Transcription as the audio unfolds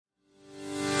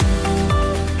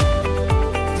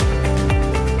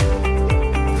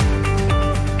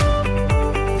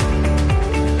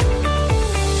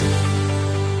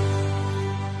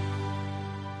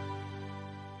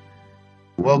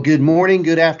Well, good morning,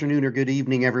 good afternoon, or good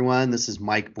evening, everyone. This is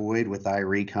Mike Boyd with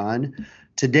iRecon.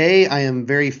 Today, I am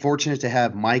very fortunate to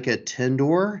have Micah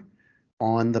Tindor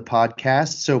on the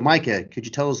podcast. So, Micah, could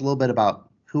you tell us a little bit about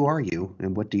who are you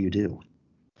and what do you do?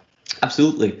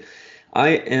 Absolutely. I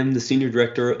am the Senior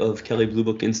Director of Kelley Blue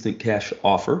Book Instant Cash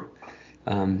Offer.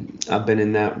 I've been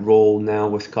in that role now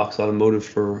with Cox Automotive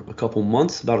for a couple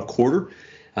months, about a quarter.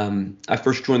 I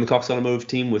first joined the Cox Automotive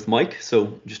team with Mike.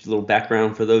 So just a little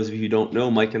background for those of you who don't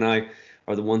know, Mike and I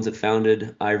are the ones that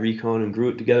founded iRecon and grew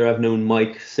it together. I've known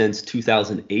Mike since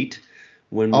 2008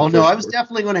 when we Oh, no, I first was worked.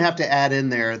 definitely going to have to add in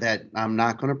there that I'm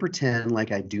not going to pretend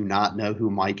like I do not know who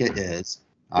Micah is.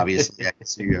 Obviously, I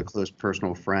consider you a close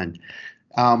personal friend.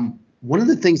 One of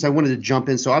the things I wanted to jump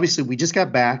in, so obviously we just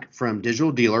got back from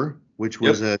Digital Dealer, which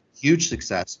was Yep, a huge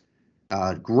success.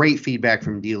 Great feedback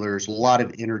from dealers, a lot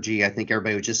of energy. I think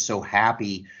everybody was just so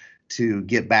happy to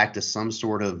get back to some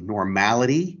sort of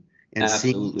normality and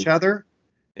seeing each absolutely. other.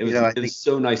 It You was know, I it think was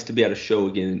so nice to be at a show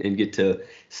again and get to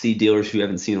see dealers who you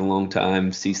haven't seen in a long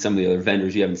time, see some of the other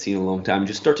vendors you haven't seen in a long time,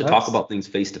 just start to talk that's about things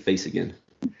face to face again.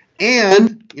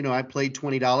 and I played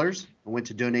 $20. I went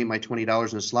to donate my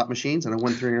 $20 in the slot machines and I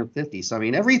won 350. So I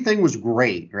mean everything was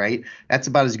great, right? That's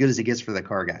about as good as it gets for the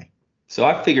car guy. So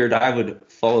I figured I would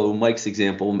follow Mike's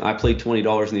example. I played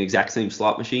 $20 in the exact same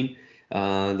slot machine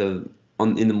in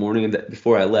the morning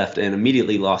before I left and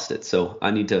immediately lost it. So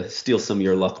I need to steal some of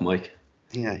your luck, Mike.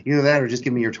 Yeah, either that or just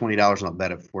give me your $20 and I'll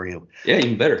bet it for you. Yeah,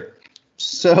 even better.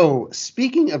 So,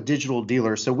 speaking of digital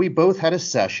dealers, so we both had a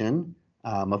session.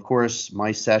 Of course,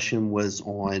 my session was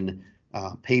on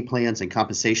pay plans and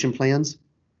compensation plans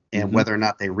and Hmm. whether or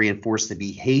not they reinforce the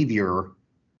behavior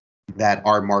that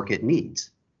our market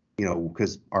needs,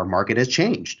 because our market has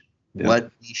changed. Yep.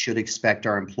 What we should expect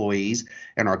our employees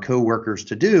and our coworkers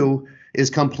to do is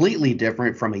completely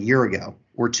different from a year ago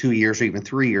or 2 years or even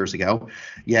 3 years ago.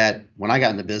 Yet, when I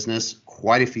got into business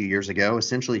quite a few years ago,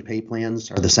 essentially pay plans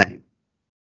are the same.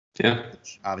 Yeah.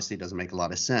 Obviously doesn't make a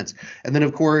lot of sense. And then,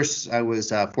 of course, I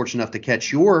was fortunate enough to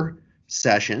catch your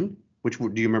session.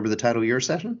 Do you remember the title of your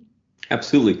session?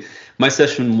 Absolutely. My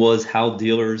session was how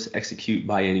dealers execute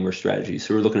buy anywhere strategies.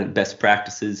 So we're looking at best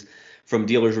practices from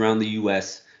dealers around the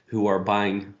US who are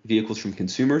buying vehicles from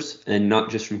consumers and not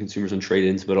just from consumers on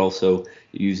trade-ins, but also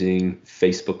using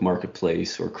Facebook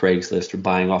Marketplace or Craigslist or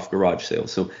buying off garage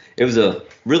sales. So it was a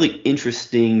really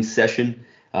interesting session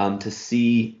to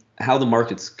see how the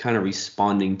market's kind of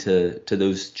responding to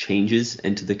those changes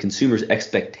and to the consumer's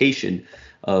expectation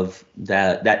of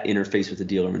that interface with the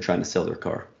dealer when trying to sell their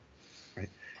car. Right.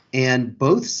 And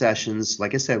both sessions,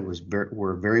 like I said,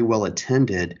 were very well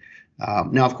attended.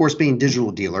 Now, of course, being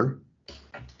digital dealer,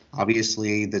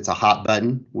 obviously that's a hot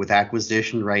button with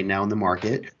acquisition right now in the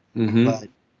market. Hmm. But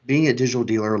being a digital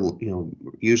dealer,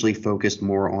 usually focused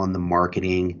more on the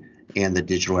marketing and the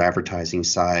digital advertising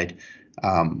side.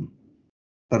 Um,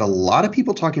 but a lot of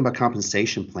people talking about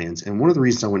compensation plans. And one of the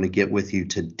reasons I wanted to get with you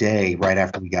today, right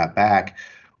after we got back,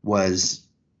 was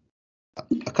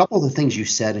a couple of the things you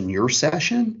said in your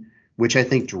session, which I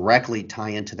think directly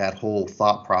tie into that whole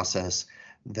thought process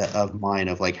of mine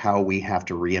of like how we have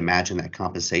to reimagine that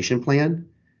compensation plan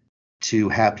to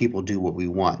have people do what we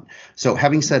want. So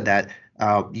having said that,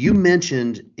 you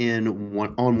mentioned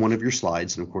on one of your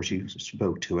slides, and of course you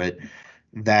spoke to it,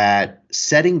 that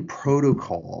setting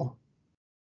protocol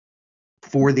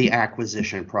for the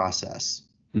acquisition process.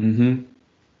 Hmm.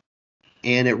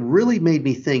 And it really made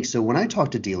me think. So when I talk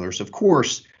to dealers, of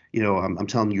course, I'm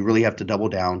telling you, you really have to double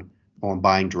down on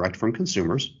buying direct from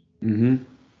consumers. Hmm.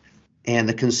 And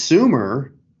the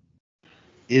consumer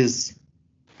is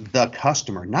the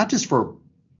customer, not just for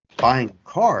buying a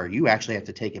car. You actually have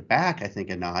to take it back, I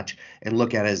think, a notch and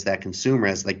look at it as that consumer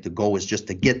as like the goal is just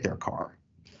to get their car.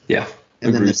 Yeah,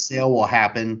 And then the agreed. sale will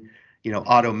happen,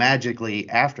 auto magically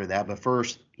after that. But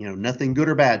first, nothing good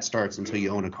or bad starts until you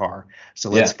own a car.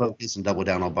 So let's Yeah. focus and double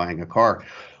down on buying a car.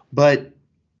 But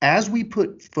as we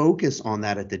put focus on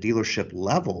that at the dealership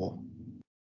level,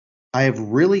 I have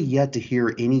really yet to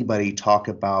hear anybody talk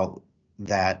about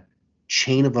that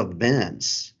chain of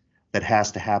events that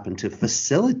has to happen to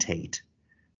facilitate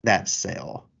that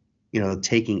sale,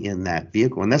 taking in that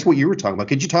vehicle. And that's what you were talking about.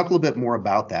 Could you talk a little bit more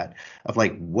about that of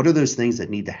like, what are those things that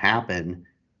need to happen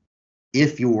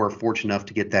if you're fortunate enough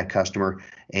to get that customer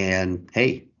and,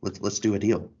 hey, let's do a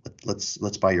deal.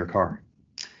 Let's buy your car.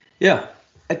 Yeah.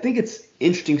 I think it's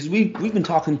interesting because we've been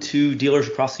talking to dealers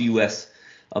across the US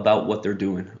about what they're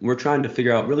doing. We're trying to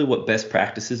figure out really what best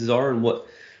practices are and what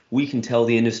we can tell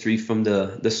the industry from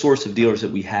the source of dealers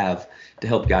that we have to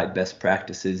help guide best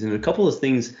practices. And a couple of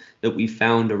things that we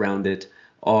found around it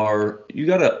are you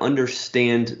got to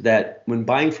understand that when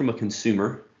buying from a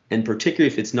consumer, And particularly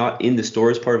if it's not in the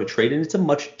store as part of a trade-in, it's a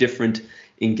much different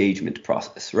engagement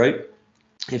process, right?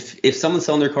 If someone's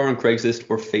selling their car on Craigslist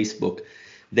or Facebook,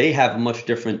 they have a much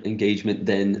different engagement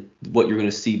than what you're going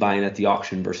to see buying at the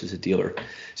auction versus a dealer.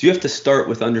 So you have to start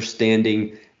with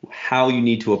understanding how you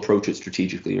need to approach it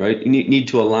strategically, right? You need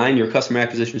to align your customer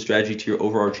acquisition strategy to your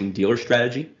overarching dealer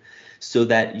strategy so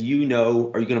that you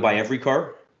know, are you going to buy every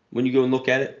car when you go and look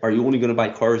at it? Are you only going to buy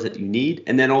cars that you need?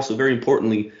 And then also, very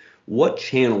importantly, what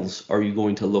channels are you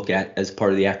going to look at as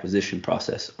part of the acquisition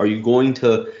process? Are you going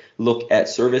to look at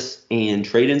service and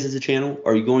trade-ins as a channel?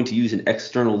 Are you going to use an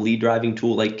external lead driving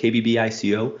tool like KBB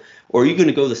ICO? Or are you going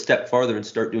to go the step farther and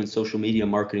start doing social media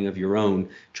marketing of your own,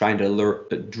 trying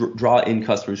to draw in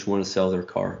customers who want to sell their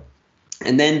car?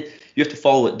 And then you have to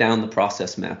follow it down the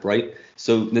process map, right?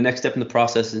 So the next step in the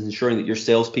process is ensuring that your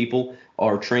salespeople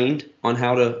are trained on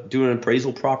how to do an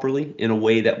appraisal properly in a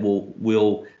way that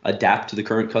will adapt to the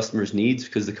current customer's needs,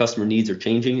 because the customer needs are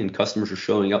changing and customers are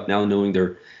showing up now knowing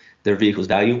their vehicle's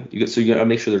value. So you got to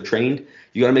make sure they're trained.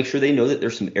 You got to make sure they know that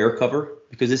there's some air cover,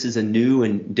 because this is a new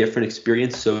and different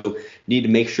experience. So you need to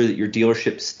make sure that your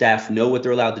dealership staff know what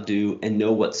they're allowed to do and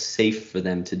know what's safe for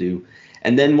them to do.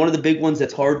 And then one of the big ones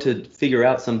that's hard to figure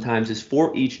out sometimes is,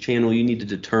 for each channel, you need to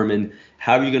determine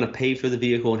how are you going to pay for the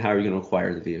vehicle and how are you going to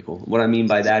acquire the vehicle. What I mean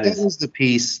by that is,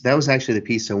 that was actually the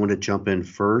piece I wanted to jump in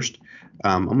first.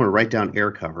 I'm going to write down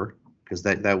air cover, because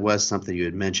that was something you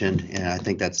had mentioned, and I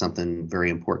think that's something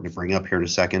very important to bring up here in a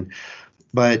second.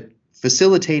 But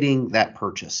facilitating that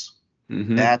purchase,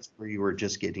 that's where you were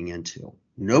just getting into.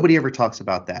 Nobody ever talks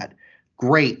about that.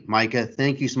 Great, Micah,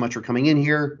 thank you so much for coming in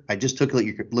here. I just took a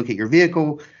look at your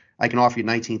vehicle. I can offer you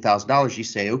 $19,000. You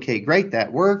say, okay, great,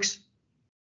 that works.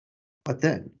 But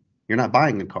then you're not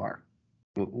buying the car.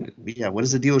 Yeah, what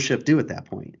does the dealership do at that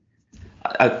point?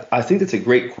 I think that's a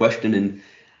great question. And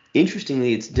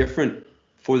interestingly, it's different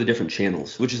for the different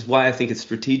channels, which is why I think it's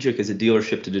strategic as a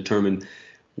dealership to determine,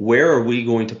 where are we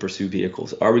going to pursue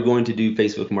vehicles? Are we going to do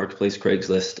Facebook Marketplace,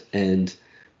 Craigslist, and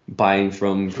buying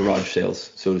from garage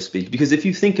sales, so to speak? Because if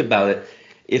you think about it,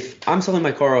 if I'm selling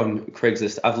my car on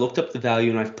Craigslist, I've looked up the value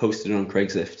and I've posted it on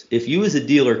Craigslist. If you as a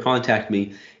dealer contact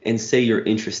me and say you're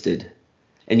interested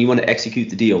and you want to execute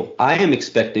the deal, I am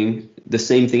expecting the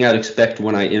same thing I'd expect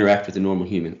when I interact with a normal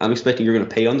human. I'm expecting you're going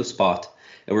to pay on the spot,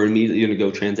 and we're immediately going to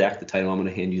go transact the title. I'm going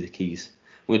to hand you the keys.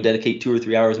 I'm going to dedicate 2 or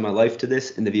 3 hours of my life to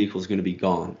this, and the vehicle is going to be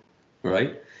gone,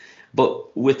 right?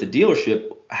 But with the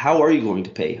dealership, how are you going to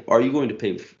pay? Are you going to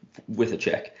pay with a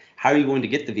check? How are you going to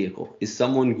get the vehicle? Is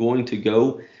someone going to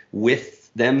go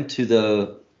with them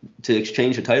to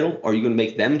exchange the title? Are you going to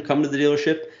make them come to the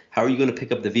dealership? How are you going to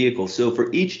pick up the vehicle? So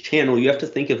for each channel, you have to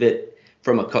think of it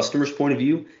from a customer's point of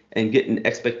view and get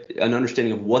an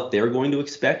understanding of what they're going to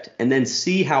expect, and then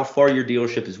see how far your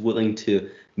dealership is willing to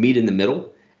meet in the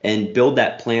middle and build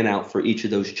that plan out for each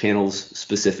of those channels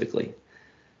specifically.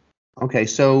 Okay,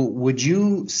 so would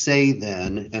you say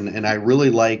then, and I really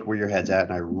like where your head's at,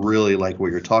 and I really like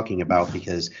what you're talking about,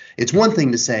 because it's one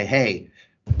thing to say, hey,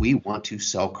 we want to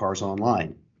sell cars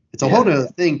online. It's a whole other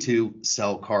thing to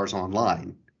sell cars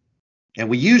online. And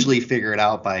we usually figure it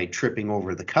out by tripping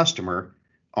over the customer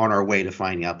on our way to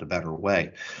finding out the better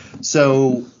way.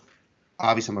 So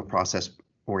obviously I'm a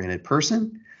process-oriented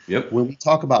person. Yep. When we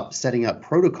talk about setting up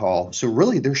protocol, so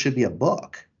really there should be a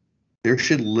book. There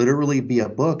should literally be a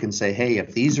book and say, hey,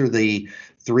 if these are the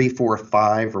 3, 4,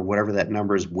 5, or whatever that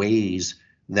number is, ways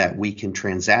that we can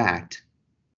transact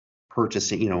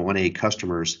purchasing, on a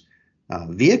customer's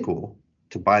vehicle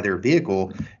to buy their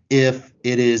vehicle, if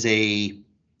it is a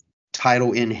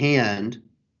title in hand,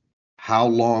 how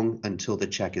long until the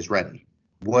check is ready?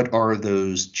 What are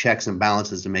those checks and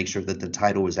balances to make sure that the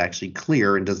title is actually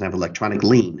clear and doesn't have electronic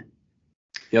lien?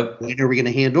 Yep. When are we going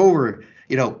to hand over?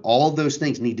 All of those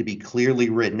things need to be clearly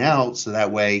written out, so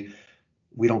that way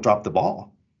we don't drop the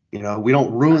ball. We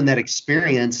don't ruin that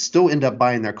experience, still end up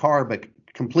buying their car, but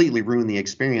completely ruin the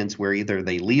experience where either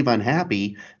they leave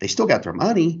unhappy, they still got their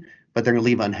money, but they're going to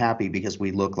leave unhappy because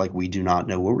we look like we do not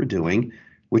know what we're doing,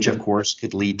 which of course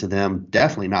could lead to them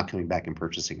definitely not coming back and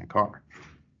purchasing a car.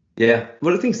 Yeah.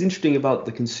 What I think is interesting about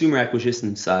the consumer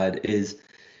acquisition side is,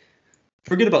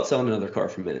 forget about selling another car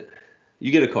for a minute.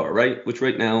 You get a car, right? Which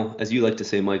right now, as you like to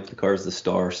say, Mike, the car is the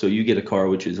star. So you get a car,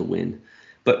 which is a win.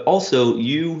 But also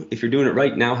you, if you're doing it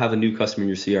right now, have a new customer in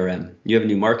your CRM. You have a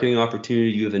new marketing opportunity.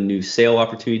 You have a new sale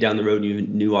opportunity down the road. And you have a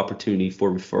new opportunity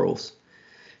for referrals.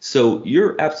 So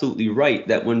you're absolutely right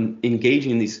that when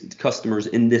engaging these customers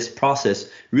in this process,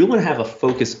 you want to have a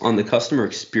focus on the customer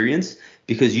experience,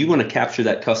 because you want to capture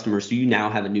that customer so you now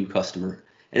have a new customer.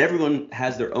 And everyone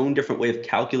has their own different way of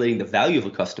calculating the value of a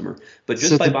customer. But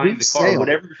just So by the buying new the car, sale,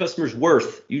 whatever your customer's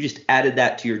worth, you just added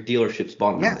that to your dealership's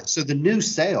bottom yeah. line. So the new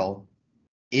sale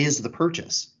is the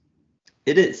purchase.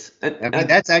 It is. I mean,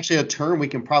 that's actually a term we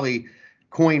can probably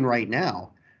coin right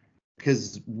now,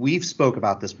 because we've spoke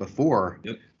about this before.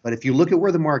 Yep. But if you look at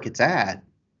where the market's at,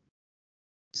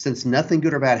 since nothing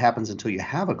good or bad happens until you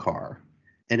have a car,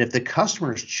 and if the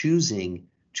customer is choosing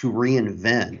to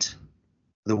reinvent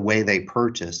the way they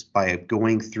purchase by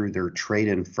going through their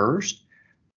trade-in first,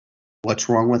 what's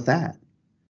wrong with that?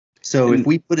 So if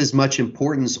we put as much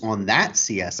importance on that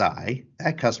CSI,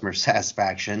 that customer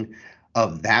satisfaction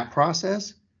of that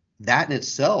process, that in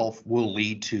itself will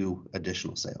lead to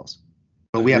additional sales.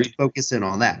 But we have to focus in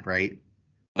on that, right?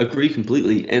 Agree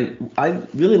completely. And I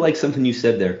really like something you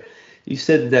said there. You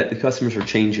said that the customers are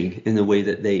changing in the way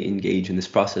that they engage in this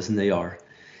process, and they are.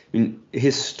 I mean,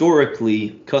 historically,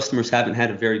 customers haven't had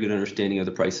a very good understanding of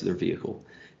the price of their vehicle.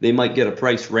 They might get a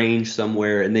price range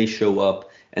somewhere and they show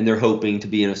up and they're hoping to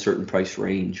be in a certain price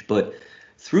range. But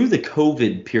through the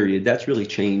COVID period, that's really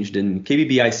changed. And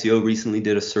KBBICO recently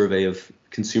did a survey of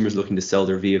consumers looking to sell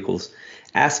their vehicles,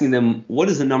 asking them, what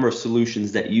is the number of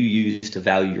solutions that you use to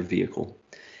value your vehicle?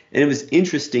 And it was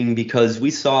interesting because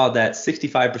we saw that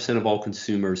 65% of all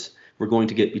consumers were going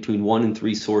to get between 1 and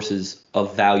 3 sources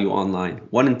of value online.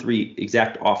 1 and 3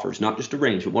 exact offers, not just a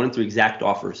range, but 1 and 3 exact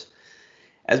offers.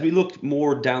 As we look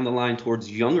more down the line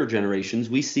towards younger generations,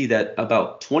 we see that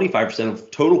about 25%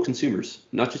 of total consumers,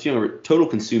 not just younger, total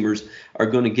consumers, are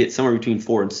going to get somewhere between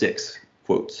 4 and 6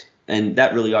 quotes. And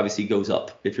that really obviously goes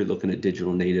up if you're looking at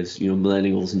digital natives,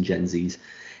 millennials and Gen Zs.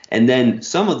 And then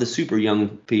some of the super young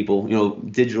people,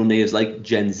 digital natives like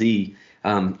Gen Z,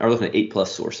 are looking at 8+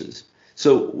 sources.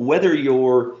 So whether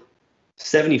you're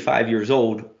 75 years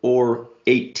old or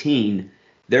 18,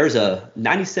 there's a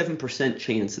 97%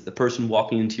 chance that the person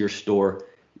walking into your store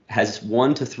has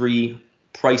 1 to 3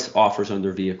 price offers on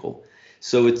their vehicle.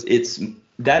 So it's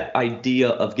that idea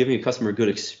of giving a customer a good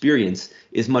experience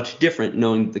is much different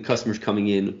knowing the customer's coming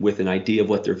in with an idea of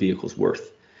what their vehicle's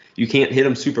worth. You can't hit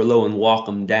them super low and walk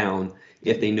them down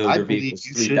if they know their vehicle's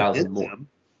 $3,000 more. Them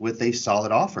with a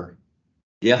solid offer.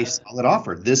 Yeah. A solid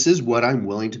offer. This is what I'm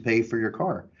willing to pay for your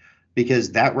car.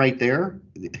 Because that right there,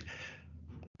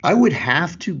 I would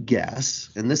have to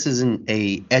guess, and this isn't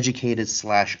a educated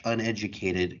 /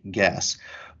 uneducated guess,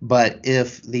 but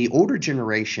if the older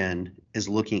generation is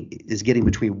getting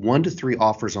between 1 to 3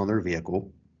 offers on their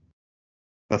vehicle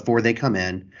before they come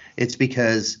in, it's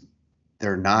because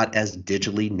they're not as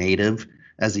digitally native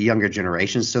as the younger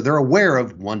generation. So they're aware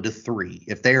of 1 to 3.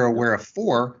 If they are aware of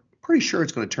 4, pretty sure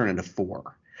it's going to turn into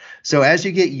 4. So as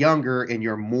you get younger and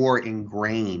you're more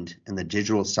ingrained in the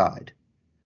digital side,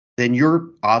 then you're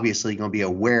obviously going to be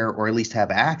aware, or at least have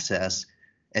access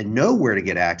and know where to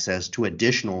get access to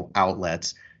additional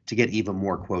outlets to get even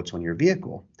more quotes on your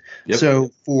vehicle. Yep.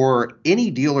 So for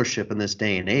any dealership in this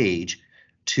day and age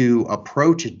to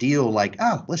approach a deal like,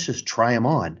 let's just try them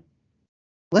on.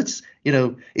 Let's,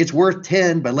 it's worth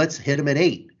 10, but let's hit them at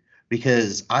 8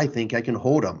 because I think I can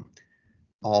hold them.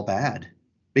 All bad.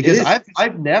 Because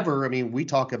I've never, we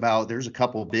talk about there's a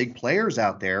couple of big players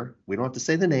out there. We don't have to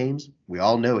say the names. We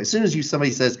all know. As soon as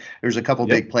somebody says there's a couple of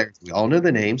big players, we all know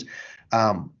the names.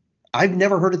 I've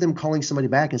never heard of them calling somebody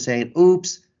back and saying,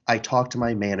 oops, I talked to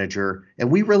my manager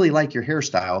and we really like your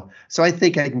hairstyle. So I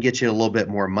think I can get you a little bit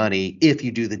more money if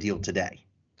you do the deal today.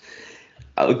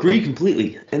 I agree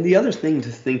completely. And the other thing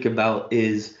to think about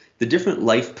is the different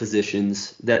life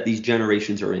positions that these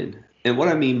generations are in. And what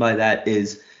I mean by that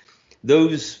is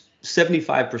those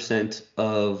 75%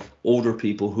 of older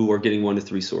people who are getting 1 to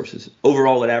 3 sources.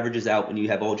 Overall, it averages out when you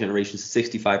have all generations,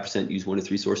 65% use 1 to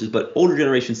 3 sources, but older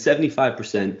generations, 75% are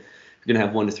going to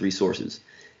have 1 to 3 sources.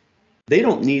 They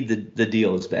don't need the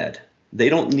deal as bad. They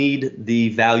don't need the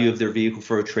value of their vehicle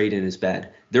for a trade-in as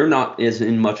bad. They're not as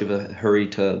in much of a hurry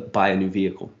to buy a new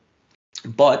vehicle.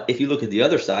 But if you look at the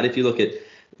other side, if you look at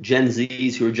Gen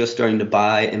Zs who are just starting to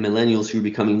buy and millennials who are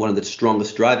becoming one of the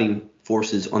strongest driving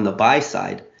forces on the buy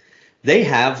side, they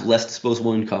have less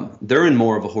disposable income. They're in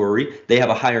more of a hurry. They have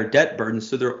a higher debt burden,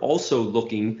 so they're also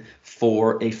looking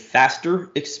for a faster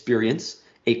experience,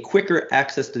 a quicker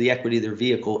access to the equity of their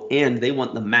vehicle, and they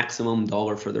want the maximum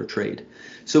dollar for their trade.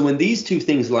 So when these two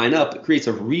things line up, it creates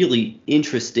a really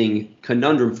interesting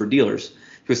conundrum for dealers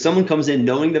because someone comes in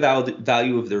knowing the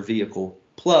value of their vehicle,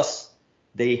 plus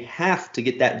they have to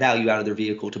get that value out of their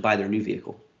vehicle to buy their new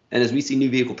vehicle. And as we see new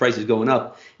vehicle prices going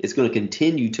up, it's going to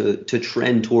continue to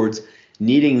trend towards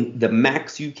needing the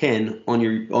max you can on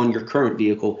your current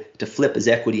vehicle to flip as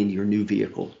equity into your new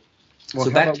vehicle. Well,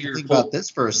 So how back about to we your think about whole, this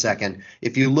for a second?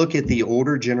 If you look at the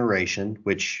older generation,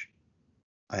 which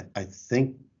I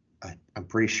think I'm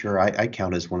pretty sure I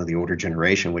count as one of the older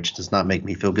generation, which does not make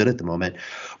me feel good at the moment.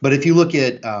 But if you look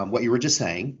at what you were just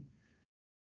saying,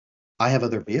 I have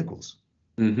other vehicles.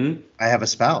 mm-hmm, I have a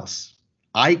spouse.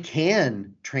 I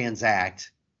can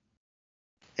transact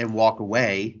and walk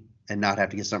away and not have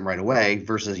to get something right away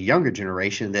versus a younger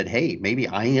generation that, hey, maybe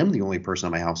I am the only person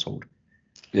in my household.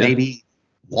 yeah, Maybe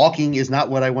walking is not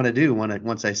what I want to do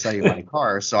once I sell you my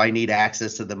car. So I need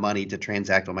access to the money to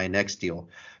transact on my next deal.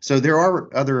 So there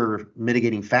are other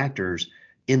mitigating factors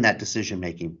in that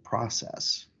decision-making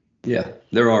process. yeah,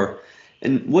 there are.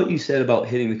 And what you said about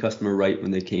hitting the customer right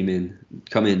when they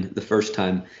come in the first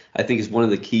time, I think is one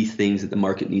of the key things that the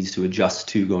market needs to adjust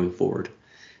to going forward.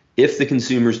 If the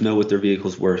consumers know what their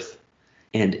vehicle's worth,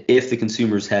 and if the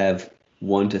consumers have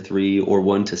 1 to 3 or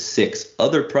 1 to 6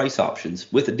 other price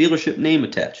options with a dealership name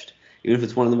attached, even if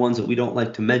it's one of the ones that we don't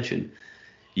like to mention,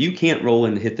 you can't roll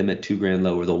in and hit them at 2 grand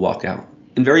lower, they'll walk out.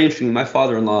 And very interestingly, my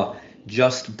father-in-law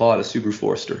just bought a Subaru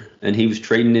Forester, and he was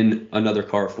trading in another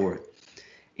car for it.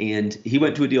 And he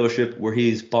went to a dealership where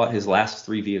he's bought his last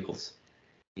 3 vehicles,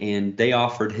 and they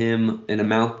offered him an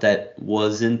amount that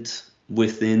wasn't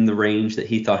within the range that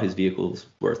he thought his vehicle was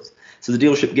worth. So the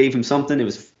dealership gave him something.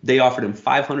 They offered him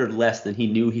 500 less than he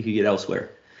knew he could get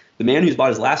elsewhere. The man who's bought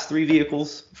his last 3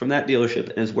 vehicles from that dealership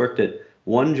and has worked at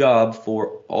one job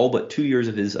for all but 2 years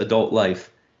of his adult life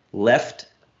left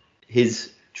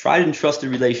his tried and trusted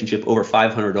relationship over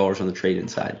 $500 on the trade-in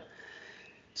side.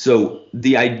 So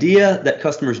the idea that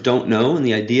customers don't know and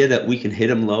the idea that we can hit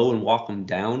them low and walk them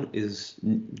down is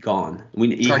gone.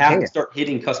 You have to start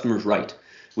hitting customers right.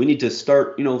 We need to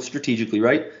start, strategically,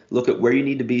 right? Look at where you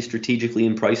need to be strategically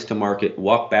in price to market,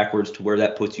 walk backwards to where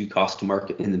that puts you cost to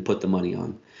market, and then put the money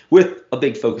on. With a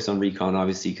big focus on recon,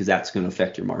 obviously, because that's going to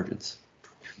affect your margins.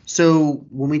 So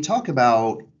when we talk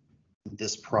about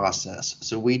this process,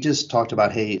 so we just talked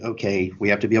about, hey, okay, we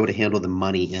have to be able to handle the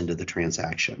money end of the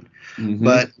transaction. Mm-hmm.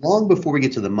 But long before we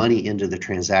get to the money end of the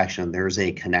transaction, there's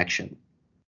a connection.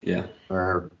 Yeah.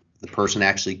 Where the person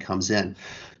actually comes in.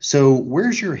 So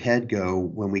where's your head go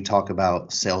when we talk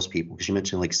about salespeople? Because you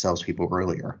mentioned like salespeople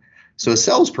earlier. So a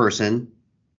salesperson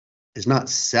is not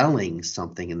selling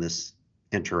something in this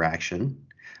interaction.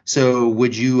 So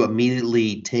would you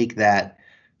immediately take that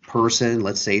person,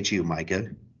 let's say it's you, Micah,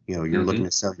 you're looking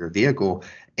to sell your vehicle,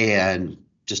 and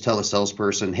just tell the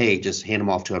salesperson, hey, just hand them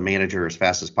off to a manager as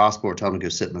fast as possible, or tell them to go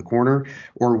sit in the corner?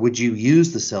 Or would you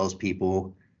use the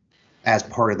salespeople as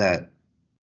part of that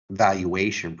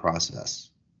valuation process?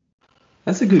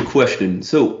 That's a good question.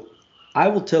 So I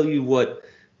will tell you what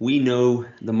we know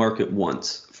the market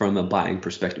wants from a buying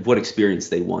perspective, what experience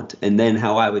they want, and then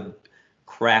how I would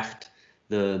craft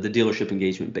the dealership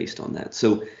engagement based on that.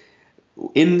 So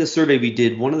in the survey we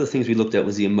did, one of the things we looked at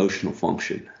was the emotional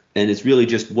function. And it's really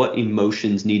just what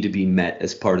emotions need to be met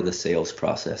as part of the sales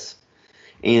process.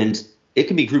 And it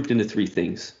can be grouped into 3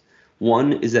 things.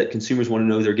 One is that consumers want to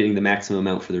know they're getting the maximum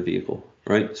amount for their vehicle,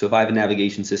 right? So if I have a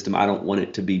navigation system, I don't want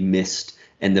it to be missed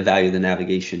and the value of the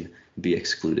navigation be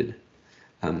excluded.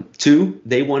 2,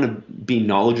 they want to be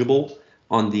knowledgeable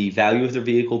on the value of their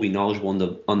vehicle, be knowledgeable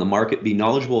on the market, be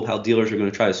knowledgeable of how dealers are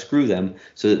going to try to screw them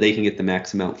so that they can get the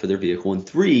max amount for their vehicle. And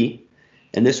 3,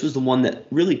 and this was the one that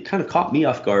really kind of caught me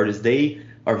off guard, is they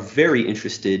are very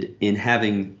interested in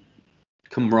having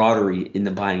camaraderie in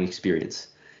the buying experience.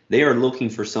 They are looking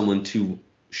for someone to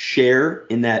share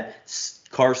in that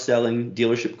car selling,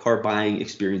 dealership car buying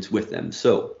experience with them.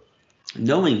 So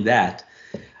knowing that,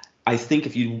 I think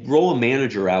if you roll a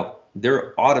manager out,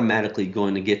 they're automatically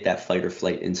going to get that fight or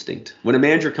flight instinct. When a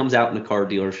manager comes out in a car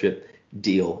dealership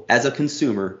deal, as a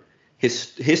consumer,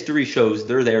 history shows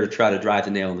they're there to try to drive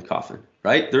the nail in the coffin,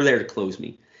 right? They're there to close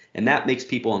me. And that makes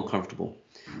people uncomfortable.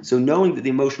 So knowing that the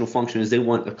emotional function is they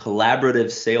want a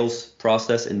collaborative sales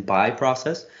process and buy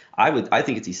process, I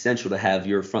think it's essential to have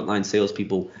your frontline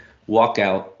salespeople walk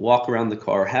around the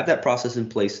car, have that process in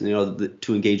place, to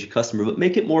engage a customer, but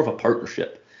make it more of a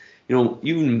partnership. You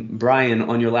and Brian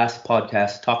on your last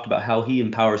podcast talked about how he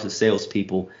empowers his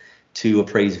salespeople to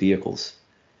appraise vehicles.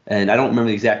 And I don't remember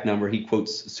the exact number. He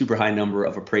quotes a super high number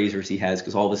of appraisers he has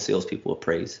because all of his salespeople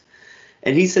appraise.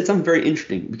 And he said something very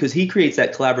interesting because he creates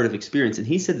that collaborative experience. And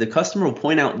he said the customer will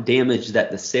point out damage that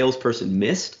the salesperson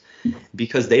missed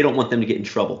because they don't want them to get in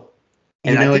trouble.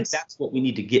 And I think that's what we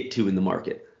need to get to in the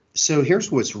market. So here's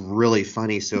what's really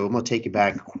funny. So I'm going to take you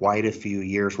back quite a few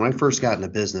years. When I first got into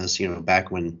business,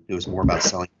 back when it was more about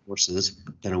selling horses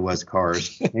than it was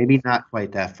cars, maybe not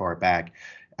quite that far back.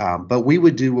 But we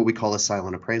would do what we call a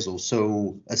silent appraisal.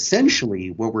 So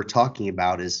essentially what we're talking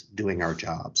about is doing our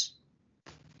jobs.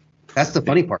 That's the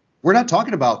funny part. We're not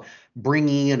talking about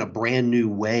bringing in a brand new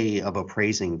way of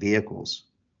appraising vehicles.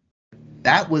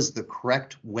 That was the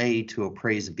correct way to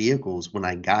appraise vehicles when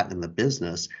I got in the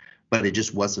business, but it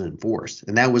just wasn't enforced.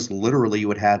 And that was literally, you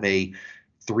would have a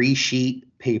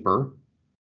 3-sheet paper,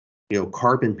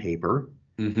 carbon paper,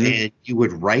 and you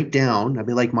would write down, I'd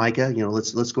be like, Micah,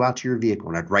 let's go out to your vehicle,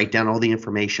 and I'd write down all the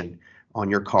information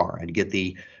on your car. I'd get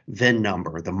the VIN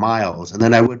number, the miles, and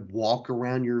then I would walk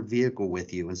around your vehicle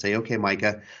with you and say, okay,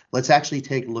 Micah, let's actually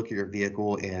take a look at your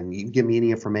vehicle, and you can give me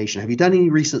any information. Have you done any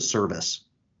recent service?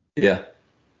 Yeah.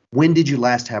 When did you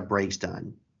last have brakes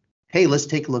done? Hey, let's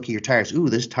take a look at your tires. Ooh,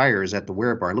 this tire is at the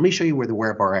wear bar. Let me show you where the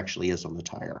wear bar actually is on the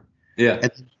tire. Yeah.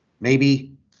 And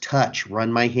maybe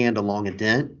run my hand along a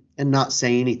dent and not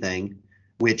say anything,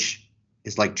 which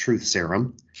is like truth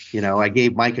serum. I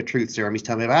gave Micah truth serum. He's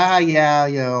telling me, yeah,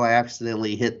 I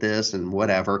accidentally hit this and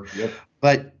whatever. Yep.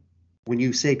 But when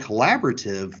you say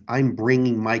collaborative, I'm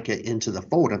bringing Micah into the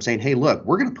fold. I'm saying, hey, look,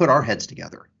 we're going to put our heads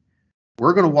together.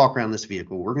 We're going to walk around this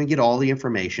vehicle. We're going to get all the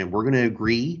information. We're going to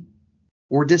agree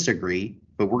or disagree,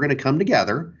 but we're going to come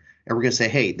together and we're going to say,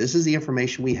 hey, this is the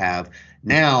information we have.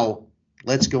 Now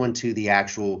let's go into the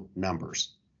actual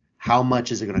numbers. How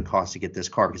much is it going to cost to get this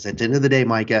car? Because at the end of the day,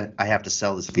 Micah, I have to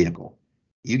sell this vehicle.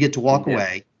 You get to walk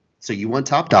away. So you want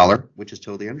top dollar, which is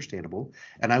totally understandable.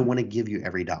 And I want to give you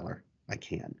every dollar I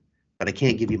can, but I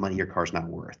can't give you money your car's not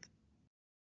worth.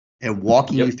 And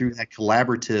walking you through that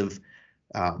collaborative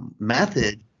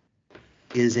method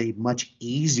is a much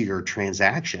easier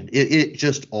transaction. It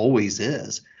just always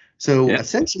is. So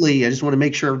essentially, I just want to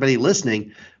make sure everybody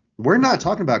listening, we're not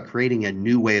talking about creating a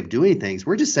new way of doing things.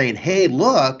 We're just saying, hey,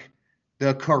 look,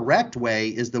 the correct way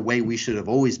is the way we should have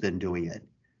always been doing it.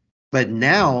 But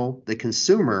now the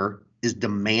consumer is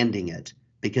demanding it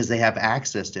because they have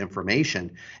access to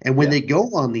information. And when they go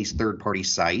on these third-party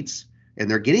sites and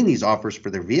they're getting these offers for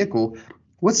their vehicle,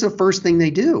 what's the first thing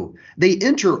they do? They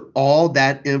enter all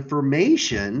that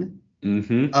information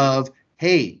of,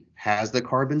 hey, has the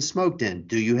car been smoked in?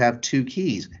 Do you have 2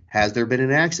 keys? Has there been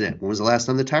an accident? When was the last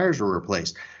time the tires were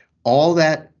replaced? All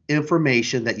that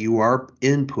information that you are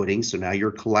inputting, so now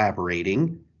you're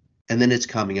collaborating, and then it's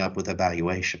coming up with a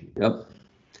valuation. Yep.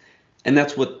 And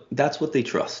that's what they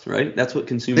trust, right? That's what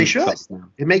consumers trust now.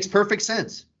 It makes perfect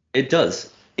sense. It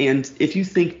does. And if you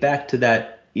think back to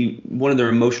that, one of their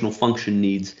emotional function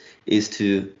needs is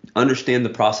to understand the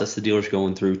process the dealer's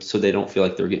going through so they don't feel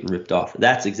like they're getting ripped off.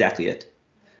 That's exactly it.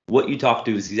 What you talk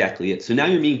to is exactly it. So now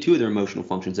you're meeting 2 of their emotional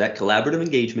functions, that collaborative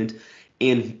engagement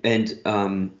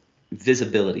and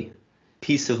visibility,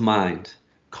 peace of mind,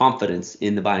 confidence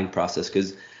in the buying process.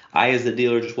 Because I, as the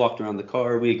dealer, just walked around the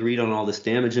car. We agreed on all this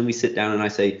damage, and we sit down and I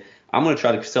say, I'm going to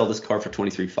try to sell this car for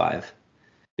 $23,500.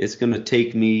 It's going to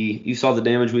take me, you saw the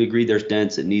damage, we agreed there's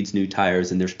dents, it needs new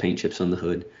tires, and there's paint chips on the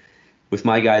hood. With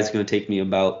my guys, it's going to take me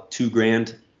about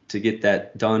 $2,000 to get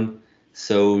that done.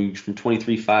 So from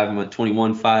 $23,500, I'm at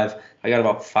 $21,500. I got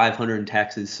about $500 in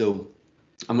taxes. So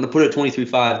I'm going to put it at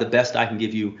 $23,500. The best I can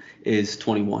give you is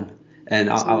 $21,000. And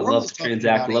I would love to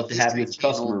transact, love to have you as a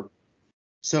customer.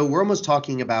 So we're almost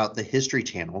talking about the History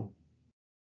Channel,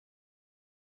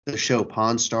 the show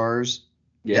Pawn Stars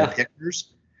and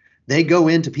Pickers. They go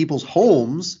into people's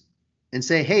homes and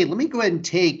say, hey, let me go ahead and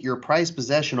take your prized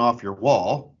possession off your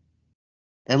wall,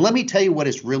 and let me tell you what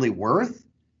it's really worth,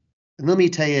 and let me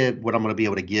tell you what I'm going to be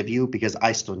able to give you because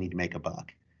I still need to make a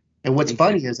buck. And what's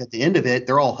funny is at the end of it,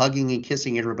 they're all hugging and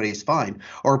kissing, everybody's fine.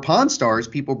 Or Pawn Stars,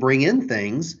 people bring in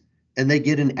things and they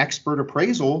get an expert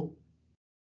appraisal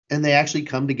and they actually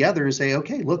come together and say,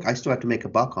 okay, look, I still have to make a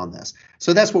buck on this.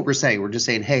 So that's what we're saying. We're just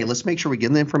saying, hey, let's make sure we give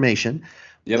them the information.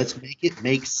 Let's make it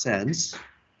make sense.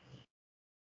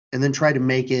 And then try to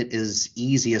make it as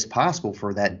easy as possible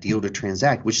for that deal to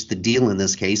transact, which the deal in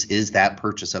this case is that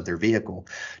purchase of their vehicle.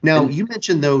 Now, you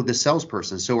mentioned, though, the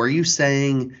salesperson. So are you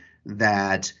saying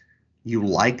that you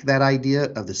like that idea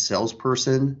of the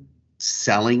salesperson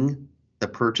selling the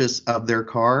purchase of their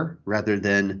car rather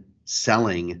than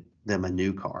selling them a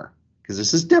new car? Because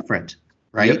this is different,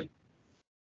 right? Yep.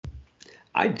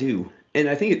 I do. And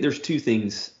I think there's 2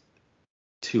 things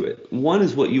to it. One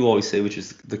is what you always say, which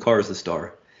is the car is the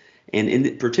star.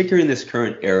 And particularly in this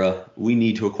current era, we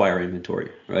need to acquire inventory,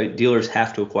 right? Dealers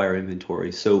have to acquire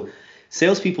inventory. So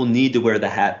salespeople need to wear the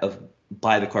hat of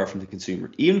buy the car from the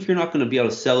consumer. Even if you're not going to be able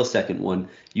to sell a second one,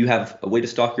 you have a way to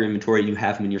stock your inventory. You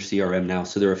have them in your CRM now,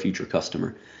 so they're a future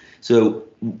customer. So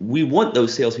we want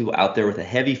those salespeople out there with a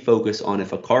heavy focus on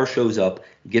if a car shows up,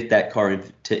 get that car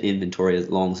to inventory as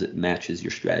long as it matches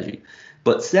your strategy.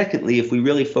 But secondly, if we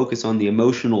really focus on the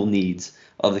emotional needs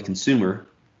of the consumer,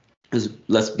 Because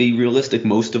let's be realistic,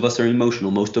 most of us are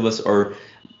emotional. Most of us are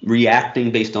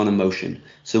reacting based on emotion.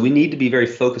 So we need to be very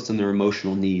focused on their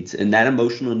emotional needs. And that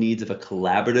emotional needs of a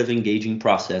collaborative, engaging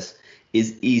process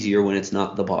is easier when it's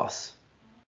not the boss.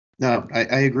 No, I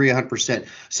agree 100%.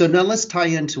 So now let's tie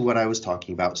into what I was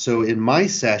talking about. So in my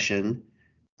session,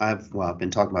 I've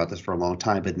been talking about this for a long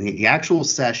time, but in the actual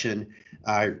session,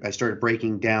 I started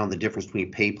breaking down the difference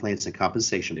between pay plans and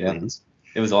compensation plans.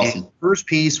 It was awesome. And the first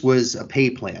piece was a pay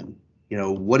plan.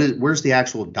 Where's the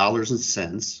actual dollars and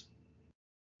cents,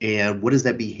 and what is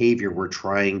that behavior we're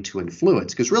trying to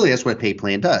influence? Because really, that's what a pay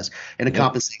plan does. And a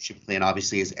compensation plan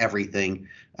obviously is everything.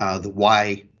 The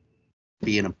why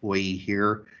be an employee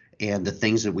here, and the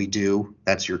things that we do,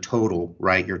 that's your total,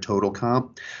 right? Your total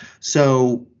comp.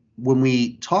 So when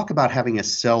we talk about having a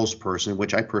salesperson,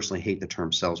 which I personally hate the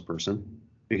term salesperson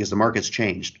because the market's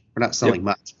changed. We're not selling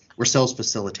much. We're sales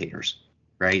facilitators,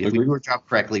 right? If we do our job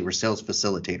correctly, we're sales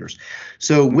facilitators.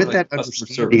 So with that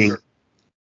understanding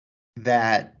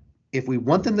that if we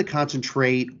want them to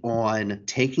concentrate on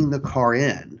taking the car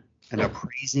in and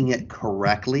appraising it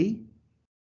correctly,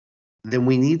 then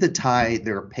we need to tie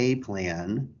their pay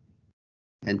plan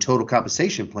and total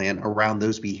compensation plan around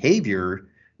those behavior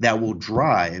that will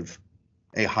drive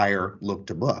a higher look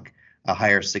to book, a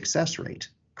higher success rate,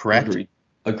 correct?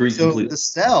 Agreed so completely. The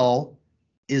sell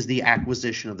is the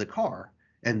acquisition of the car,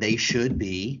 and they should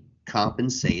be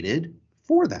compensated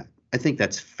for that. I think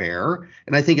that's fair,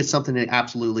 and I think it's something that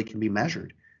absolutely can be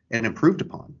measured and improved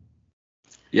upon.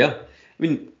 Yeah. I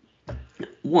mean,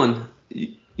 one,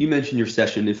 you mentioned your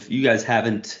session. If you guys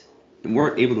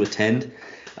weren't able to attend,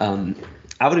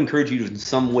 I would encourage you to in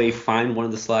some way find one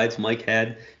of the slides Mike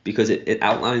had, because it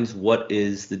outlines what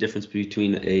is the difference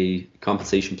between a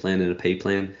compensation plan and a pay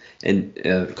plan, and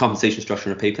compensation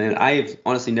structure and a pay plan. I have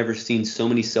honestly never seen so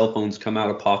many cell phones come out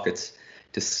of pockets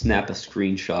to snap a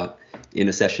screenshot in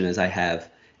a session as I have.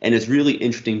 And it's really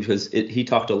interesting because he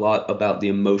talked a lot about the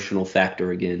emotional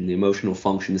factor again, the emotional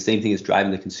function, the same thing as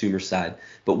driving the consumer side.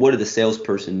 But what do the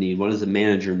salesperson need? What does the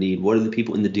manager need? What do the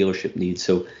people in the dealership need?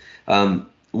 So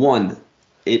one,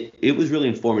 it was really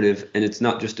informative, and it's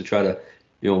not just to try to,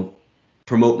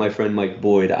 promote my friend Mike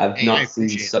Boyd. I've not seen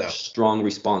such strong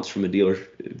response from a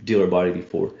dealer body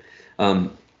before.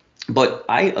 But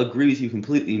I agree with you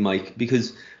completely, Mike,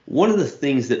 because one of the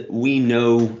things that we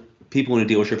know people in a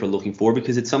dealership are looking for,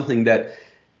 because it's something that,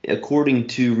 according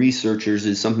to researchers,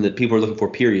 is something that people are looking for,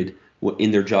 period,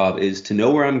 in their job, is to know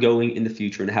where I'm going in the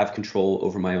future and have control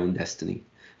over my own destiny.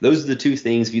 Those are the two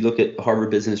things. If you look at Harvard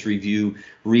Business Review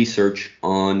research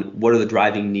on what are the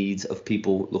driving needs of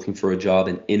people looking for a job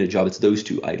and in a job, it's those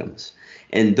two items.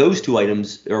 And those two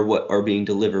items are what are being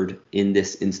delivered in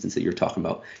this instance that you're talking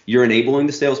about. You're enabling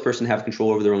the salesperson to have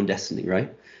control over their own destiny,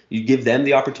 right? You give them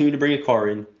the opportunity to bring a car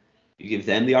in. You give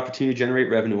them the opportunity to generate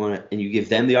revenue on it, and you give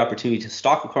them the opportunity to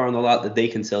stock a car on the lot that they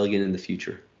can sell again in the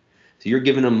future. So you're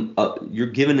giving them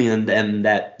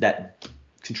that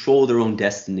control of their own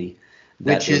destiny,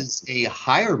 which is a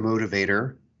higher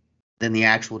motivator than the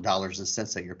actual dollars and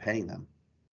cents that you're paying them.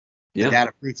 The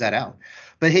data proves that out.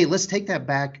 But hey, let's take that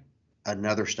back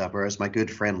another step, or as my good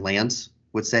friend Lance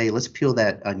would say, let's peel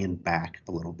that onion back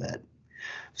a little bit.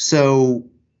 So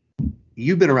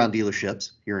you've been around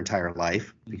dealerships your entire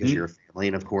life because you're a family.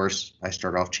 And of course, I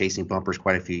started off chasing bumpers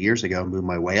quite a few years ago, moved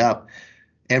my way up.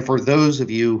 And for those of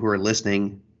you who are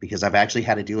listening, because I've actually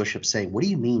had a dealership say, what do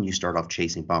you mean you start off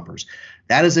chasing bumpers?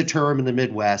 That is a term in the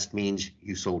Midwest, means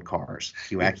you sold cars.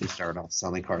 You actually started off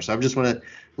selling cars. So I just want to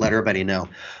let everybody know.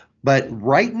 But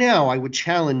right now, I would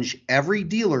challenge every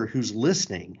dealer who's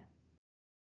listening,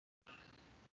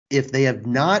 if they have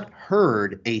not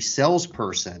heard a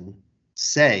salesperson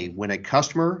say, when a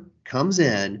customer comes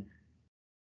in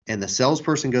and the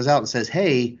salesperson goes out and says,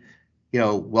 hey,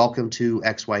 welcome to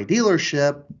XY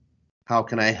dealership, how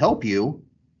can I help you?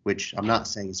 Which I'm not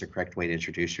saying is the correct way to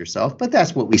introduce yourself, but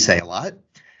that's what we say a lot.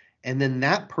 And then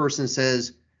that person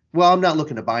says, well, I'm not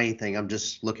looking to buy anything. I'm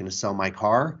just looking to sell my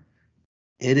car.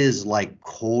 It is like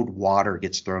cold water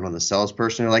gets thrown on the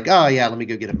salesperson. They're like, oh yeah, let me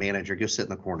go get a manager. Go sit in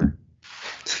the corner.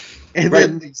 And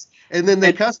then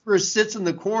the customer sits in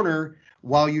the corner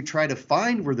while you try to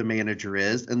find where the manager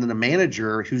is. And then the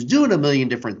manager, who's doing a million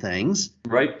different things,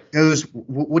 goes,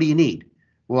 what do you need?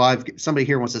 Well, somebody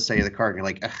here wants to sell you the car. And you're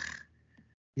like, ugh.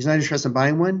 He's not interested in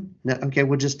buying one? No, okay,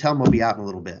 well, just tell him I'll be out in a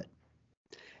little bit.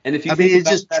 And if you it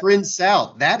just trends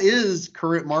south. That is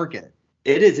current market.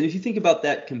 It is. And if you think about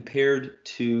that compared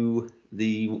to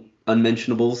the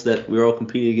unmentionables that we're all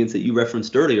competing against that you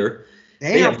referenced earlier,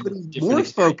 they are putting more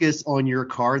focus on your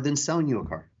car than selling you a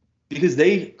car. Because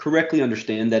they correctly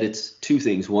understand that it's two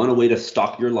things. One, a way to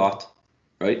stock your lot,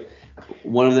 right?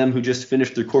 One of them, who just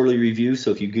finished their quarterly review,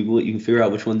 so if you Google it, you can figure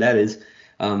out which one that is,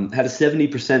 had a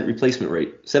 70% replacement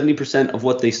rate. 70% of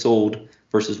what they sold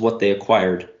versus what they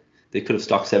acquired. They could have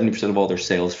stocked 70% of all their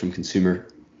sales from consumer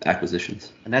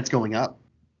acquisitions. And that's going up.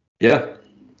 Yeah.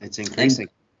 It's increasing.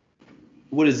 And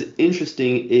what is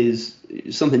interesting is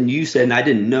something you said, and I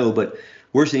didn't know, but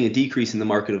we're seeing a decrease in the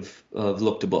market of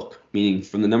look to book, meaning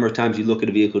from the number of times you look at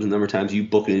a vehicle to the number of times you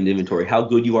book it into inventory, how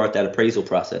good you are at that appraisal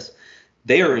process.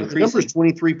 They are increasing. The number is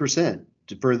 23%.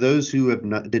 For those who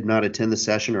did not attend the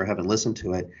session or haven't listened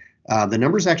to it, the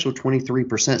number is actually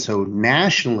 23%. So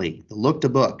nationally, the look to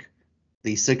book,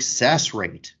 the success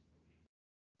rate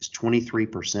is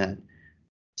 23%.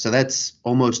 So that's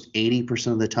almost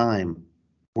 80% of the time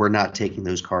we're not taking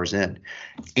those cars in.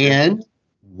 And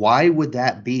why would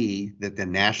that be that the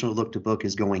national look to book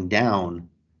is going down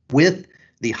with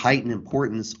the heightened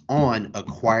importance on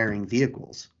acquiring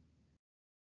vehicles?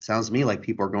 Sounds to me like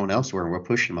people are going elsewhere and we're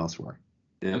pushing them elsewhere.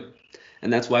 Yeah.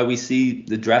 And that's why we see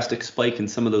the drastic spike in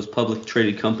some of those public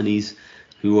traded companies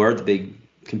who are the big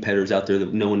competitors out there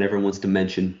that no one ever wants to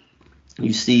mention.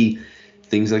 You see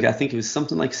things like, I think it was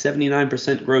something like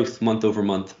 79% growth month over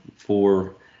month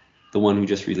for the one who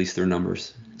just released their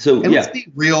numbers. So, and let's be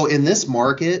real, in this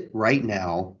market right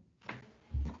now,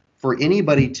 for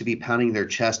anybody to be pounding their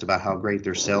chest about how great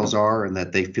their sales are and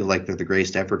that they feel like they're the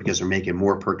greatest ever because they're making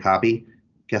more per copy,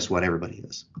 guess what? Everybody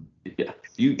is. Yeah.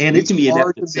 It's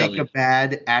hard to make a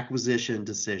bad acquisition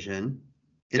decision.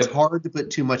 It's hard to put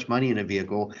too much money in a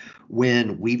vehicle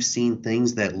when we've seen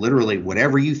things that literally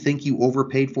whatever you think you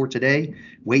overpaid for today,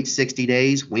 wait 60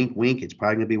 days, wink, wink, it's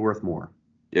probably going to be worth more.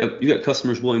 Yep. You got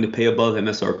customers willing to pay above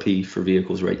MSRP for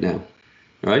vehicles right now,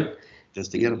 right?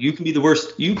 Just to get them. You can be the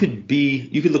worst. You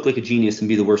could look like a genius and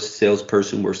be the worst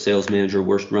salesperson, worst sales manager,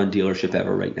 worst run dealership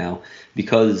ever right now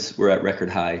because we're at record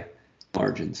high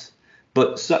margins.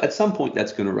 But so at some point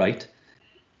that's going to right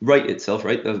itself,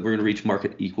 right? We're going to reach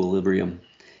market equilibrium.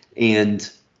 And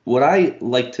what I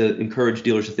like to encourage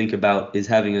dealers to think about is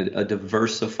having a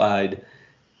diversified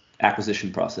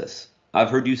acquisition process. I've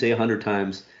heard you say 100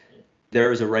 times,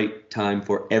 there is a right time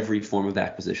for every form of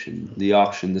acquisition, the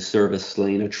auction, the service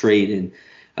lane, a trade-in.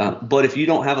 But if you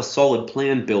don't have a solid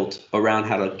plan built around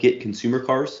how to get consumer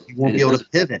cars, you won't be able to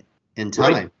pivot in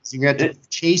time. Right. So you have to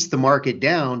chase the market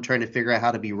down, trying to figure out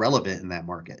how to be relevant in that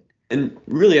market. And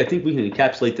really, I think we can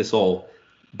encapsulate this all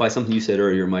by something you said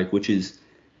earlier, Mike, which is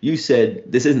you said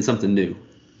this isn't something new.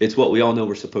 It's what we all know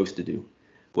we're supposed to do.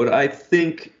 What I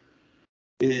think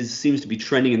seems to be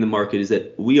trending in the market is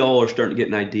that we all are starting to get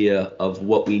an idea of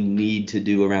what we need to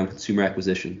do around consumer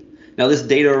acquisition. Now, this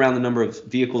data around the number of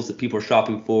vehicles that people are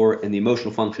shopping for and the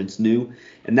emotional function is new,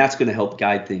 and that's going to help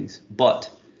guide things.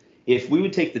 But if we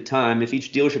would take the time, if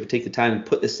each dealership would take the time and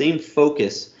put the same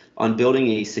focus on building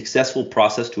a successful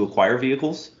process to acquire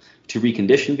vehicles, to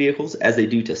recondition vehicles, as they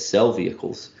do to sell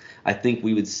vehicles, I think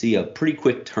we would see a pretty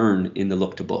quick turn in the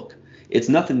look to book. It's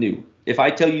nothing new. If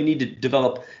I tell you need to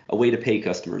develop a way to pay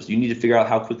customers, you need to figure out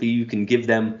how quickly you can give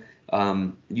them,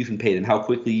 you can pay them, how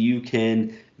quickly you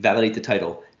can validate the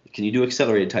title. Can you do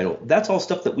accelerated title? That's all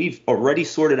stuff that we've already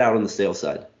sorted out on the sales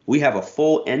side. We have a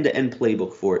full end-to-end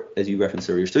playbook for it, as you referenced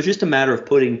earlier. So it's just a matter of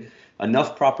putting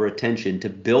enough proper attention to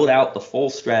build out the full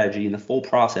strategy and the full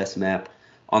process map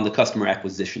on the customer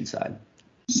acquisition side.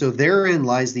 So therein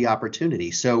lies the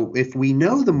opportunity. So if we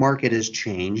know the market has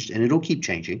changed, and it'll keep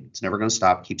changing, it's never going to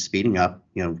stop, keep speeding up.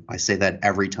 I say that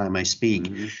every time I speak.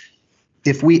 Mm-hmm.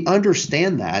 If we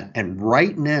understand that, and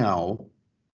right now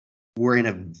we're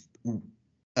in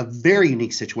a very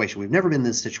unique situation. We've never been in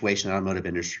this situation in the automotive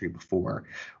industry before,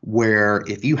 where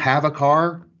if you have a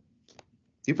car,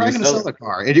 you're probably going to sell the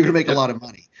car and you're going to make a lot of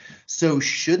money. So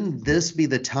shouldn't this be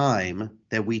the time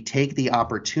that we take the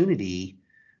opportunity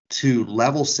to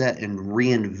level set and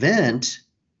reinvent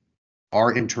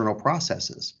our internal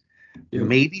processes? Yep.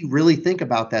 Maybe really think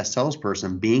about that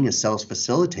salesperson being a sales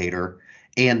facilitator,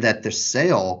 and that the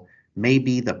sale may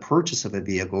be the purchase of a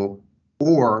vehicle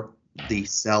or the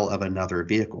sell of another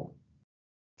vehicle.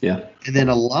 Yeah. And then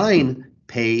align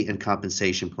pay and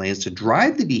compensation plans to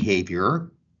drive the behavior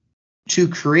to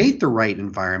create the right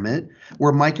environment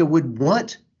where Micah would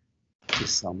want to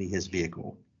sell me his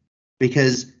vehicle.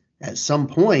 Because at some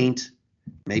point,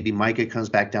 maybe Micah comes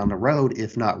back down the road,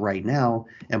 if not right now,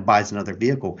 and buys another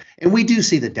vehicle. And we do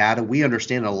see the data. We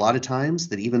understand a lot of times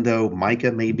that even though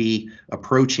Micah may be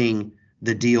approaching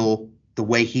the deal the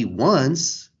way he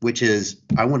wants, which is,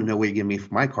 I want to know what you're giving me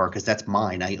for my car because that's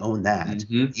mine. I own that.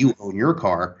 Mm-hmm. You own your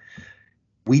car.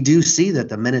 We do see that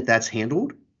the minute that's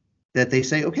handled, that they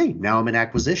say, okay, now I'm in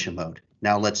acquisition mode.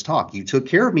 Now let's talk. You took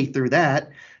care of me through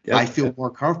that. I Yep. feel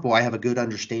more comfortable. I have a good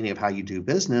understanding of how you do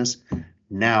business.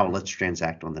 Now let's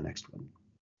transact on the next one.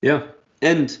 Yeah.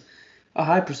 And a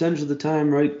high percentage of the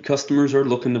time, right, customers are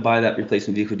looking to buy that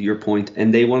replacement vehicle, to your point,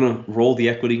 and they want to roll the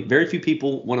equity. Very few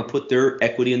people want to put their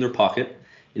equity in their pocket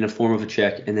in a form of a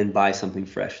check and then buy something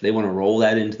fresh. They want to roll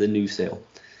that into the new sale.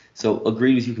 So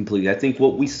agree with you completely. I think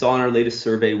what we saw in our latest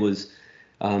survey was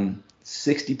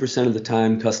 60% of the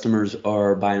time customers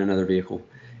are buying another vehicle.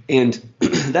 And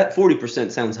that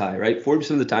 40% sounds high, right?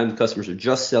 40% of the time the customers are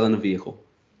just selling a vehicle.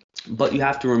 But you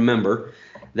have to remember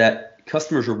that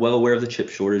customers are well aware of the chip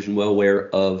shortage and well aware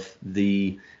of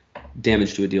the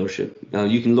damage to a dealership.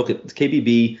 You can look at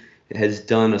KBB has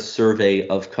done a survey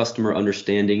of customer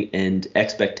understanding and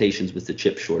expectations with the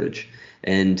chip shortage.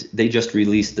 And they just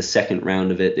released the second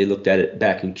round of it. They looked at it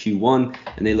back in Q1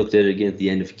 and they looked at it again at the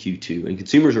end of Q2. And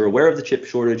consumers are aware of the chip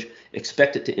shortage,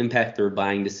 expect it to impact their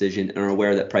buying decision, and are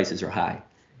aware that prices are high.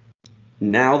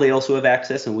 Now they also have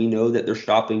access, and we know that they're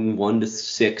shopping 1 to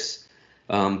 6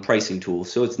 pricing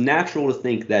tools. So it's natural to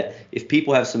think that if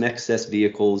people have some excess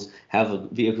vehicles, have a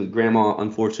vehicle that grandma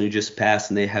unfortunately just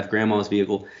passed and they have grandma's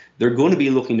vehicle, they're going to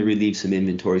be looking to relieve some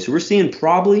inventory. So we're seeing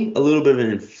probably a little bit of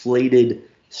an inflated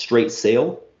straight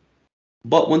sale.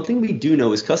 But one thing we do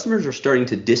know is customers are starting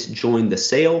to disjoin the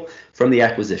sale from the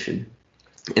acquisition.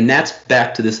 And that's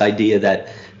back to this idea that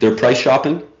they're price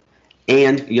shopping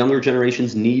and younger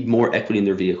generations need more equity in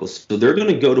their vehicles. So they're going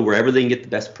to go to wherever they can get the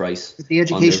best price. But the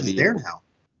education's there vehicle. now.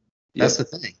 That's the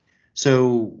thing.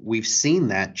 So we've seen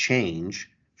that change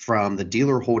from the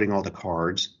dealer holding all the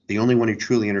cards, the only one who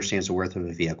truly understands the worth of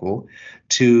a vehicle,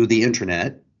 to the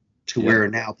internet, to where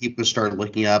now people start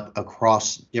looking up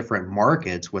across different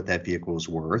markets what that vehicle is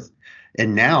worth.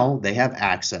 And now they have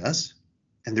access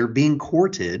and they're being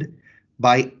courted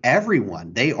by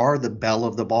everyone. They are the belle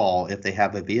of the ball if they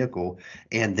have a vehicle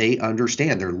and they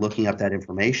understand. They're looking up that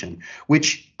information,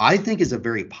 which I think is a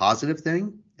very positive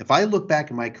thing. If I look back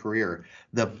in my career,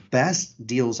 the best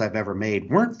deals I've ever made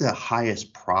weren't the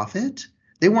highest profit.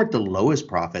 They weren't the lowest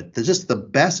profit. They're just the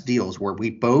best deals where we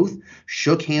both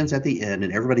shook hands at the end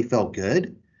and everybody felt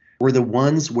good were the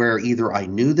ones where either I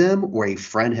knew them or a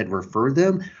friend had referred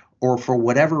them, or for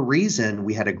whatever reason,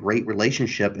 we had a great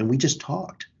relationship and we just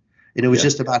talked. And it was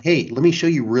just about, hey, let me show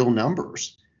you real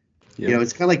numbers.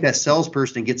 It's kind of like that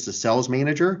salesperson gets the sales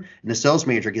manager and the sales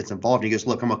manager gets involved. And he goes,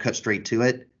 look, I'm going to cut straight to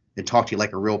it and talk to you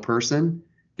like a real person.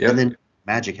 And then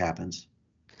magic happens.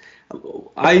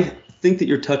 I think that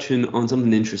you're touching on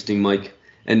something interesting, Mike.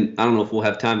 And I don't know if we'll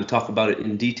have time to talk about it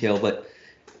in detail, but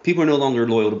people are no longer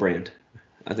loyal to brand.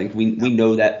 I think we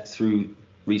know that through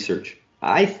research.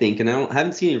 I think, and I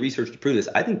haven't seen any research to prove this,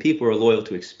 I think people are loyal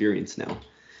to experience now.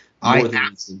 I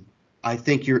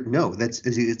think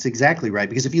it's exactly right.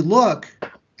 Because if you look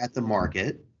at the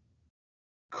market,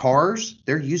 cars,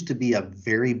 there used to be a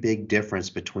very big difference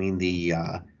between the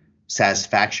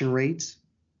satisfaction rates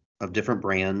of different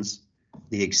brands,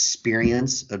 the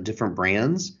experience of different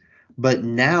brands. But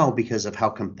now, because of how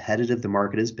competitive the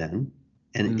market has been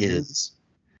and is,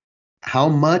 how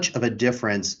much of a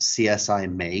difference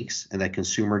CSI makes and that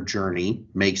consumer journey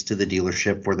makes to the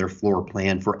dealership for their floor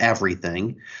plan, for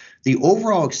everything, the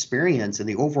overall experience and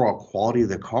the overall quality of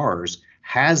the cars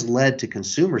has led to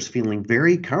consumers feeling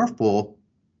very comfortable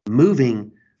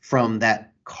moving from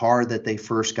that car that they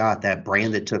first got, that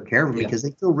brand that took care of them, because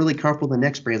they feel really comfortable the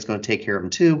next brand's going to take care of them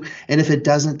too. And if it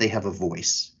doesn't, they have a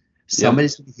voice.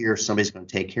 Somebody's going to hear, somebody's going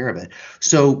to take care of it.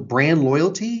 So brand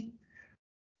loyalty,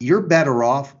 you're better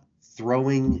off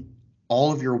throwing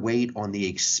all of your weight on the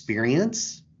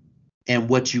experience and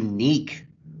what's unique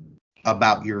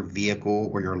about your vehicle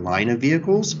or your line of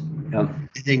vehicles, and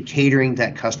then catering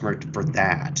that customer for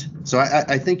that. So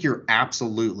I think you're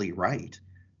absolutely right,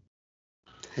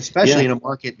 especially in a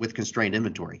market with constrained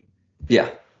inventory.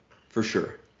 Yeah, for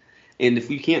sure. And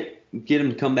if you can't get them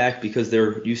to come back because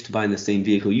they're used to buying the same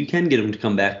vehicle, you can get them to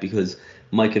come back because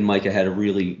Mike and Micah had a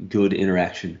really good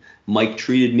interaction. Mike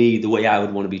treated me the way I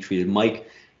would want to be treated. Mike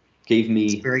gave me...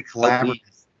 It's very collaborative.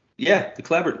 The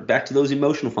collaborate, back to those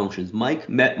emotional functions. Mike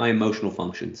met my emotional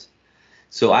functions.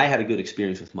 So I had a good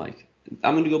experience with Mike.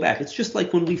 I'm going to go back. It's just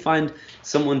like when we find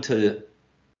someone to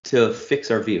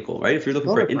fix our vehicle, right? If you're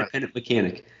looking for an independent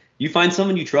mechanic, you find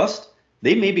someone you trust,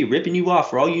 they may be ripping you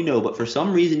off for all you know, but for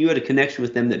some reason you had a connection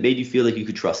with them that made you feel like you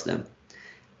could trust them.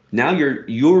 Now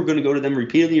you're going to go to them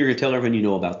repeatedly, you're going to tell everyone you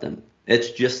know about them.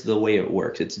 It's just the way it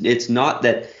works. It's not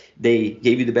that they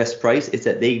gave you the best price, it's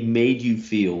that they made you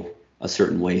feel a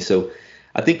certain way. So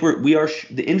I think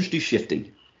the industry's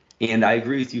shifting, and I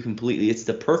agree with you completely. It's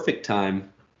the perfect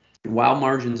time while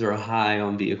margins are high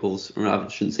on vehicles, or I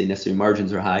shouldn't say necessarily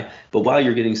margins are high, but while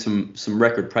you're getting some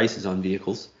record prices on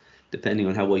vehicles, depending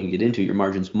on how well you can get into, your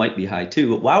margins might be high too.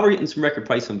 But while we're getting some record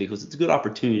price on vehicles, it's a good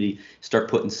opportunity to start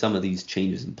putting some of these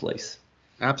changes in place.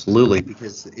 Absolutely,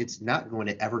 because it's not going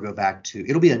to ever go back to,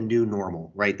 it'll be a new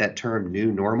normal, right? That term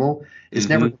new normal is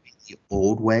never going to be the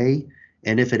old way.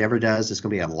 And if it ever does, it's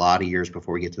going to be a lot of years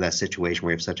before we get to that situation where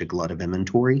we have such a glut of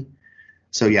inventory.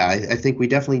 So yeah, I think we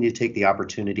definitely need to take the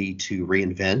opportunity to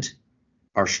reinvent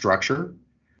our structure,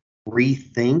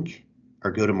 rethink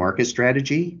our go-to-market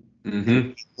strategy,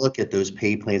 and look at those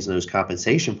pay plans and those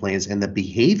compensation plans and the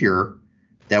behavior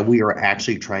that we are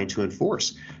actually trying to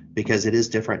enforce, because it is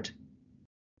different.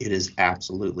 It is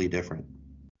absolutely different.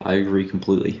 I agree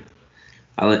completely.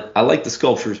 I like the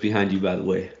sculptures behind you, by the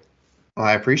way. Oh,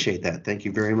 I appreciate that. Thank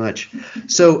you very much.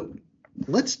 So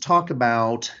let's talk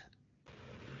about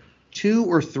 2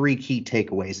 or 3 key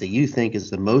takeaways that you think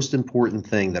is the most important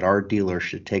thing that our dealers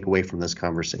should take away from this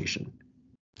conversation.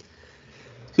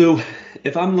 So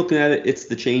if I'm looking at it, it's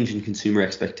the change in consumer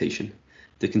expectation.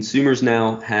 The consumers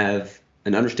now have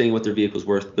an understanding what their vehicle's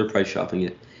worth, they're price shopping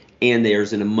it, and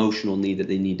there's an emotional need that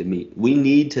they need to meet. We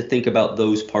need to think about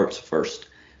those parts first.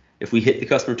 If we hit the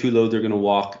customer too low, they're going to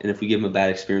walk, and if we give them a bad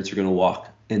experience, they're going to walk.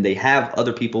 And they have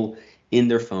other people in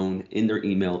their phone, in their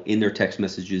email, in their text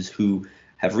messages who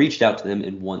have reached out to them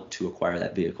and want to acquire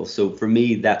that vehicle. So for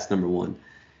me, that's number one.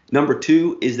 Number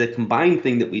two is the combined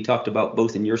thing that we talked about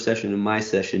both in your session and my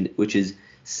session, which is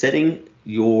setting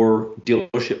your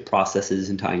dealership processes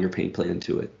and tying your pay plan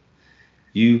to it.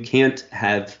 You can't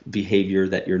have behavior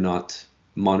that you're not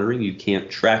monitoring. You can't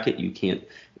track it. You can't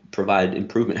provide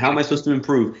improvement. How am I supposed to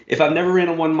improve? If I've never ran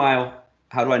a 1 mile,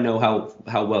 how do I know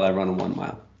how well I run a 1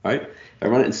 mile? All right. If I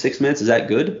run it in 6 minutes, is that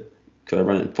good? Could I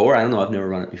run it in 4? I don't know. I've never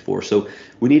run it before. So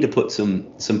we need to put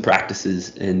some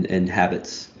practices and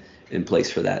habits in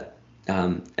place for that.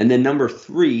 And then number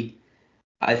 3,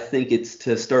 I think it's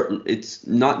to start. It's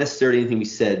not necessarily anything we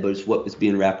said, but it's what is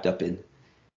being wrapped up in.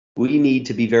 We need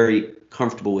to be very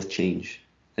comfortable with change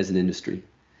as an industry.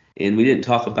 And we didn't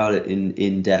talk about it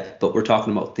in depth, but we're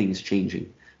talking about things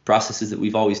changing. Processes that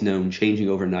we've always known changing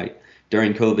overnight.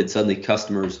 During COVID, suddenly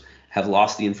customers have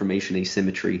lost the information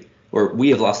asymmetry, or we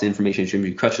have lost the information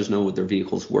asymmetry. Customers know what their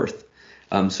vehicle's worth.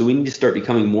 So we need to start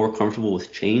becoming more comfortable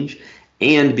with change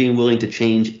and being willing to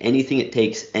change anything it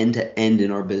takes end to end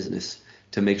in our business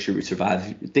to make sure we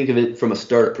survive. Think of it from a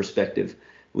startup perspective.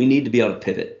 We need to be able to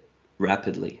pivot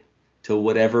rapidly to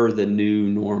whatever the new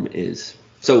norm is.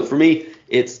 So for me,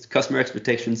 it's customer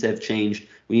expectations have changed.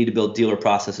 We need to build dealer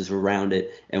processes around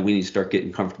it, and we need to start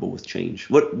getting comfortable with change.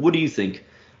 What do you think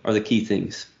are the key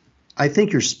things? I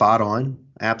think you're spot on.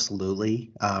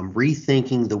 Absolutely.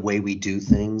 Rethinking the way we do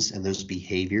things and those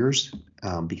behaviors,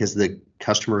 because the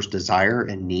customer's desire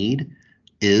and need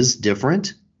is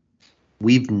different.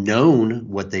 We've known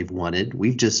what they've wanted.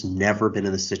 We've just never been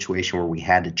in a situation where we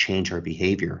had to change our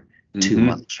behavior too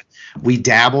much. We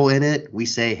dabble in it. We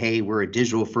say, hey, we're a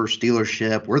digital first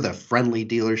dealership. We're the friendly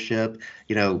dealership.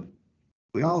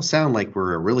 We all sound like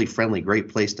we're a really friendly, great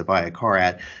place to buy a car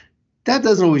at. That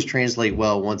doesn't always translate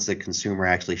well once the consumer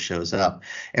actually shows up.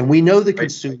 And we know the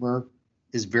consumer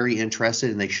is very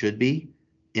interested, and they should be,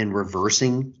 in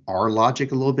reversing our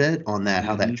logic a little bit on that,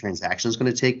 how that transaction is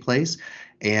going to take place.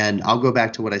 And I'll go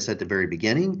back to what I said at the very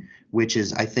beginning, which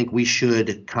is I think we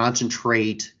should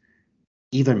concentrate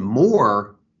even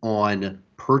more on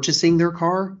purchasing their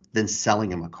car than selling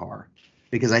them a car,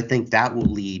 because I think that will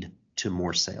lead to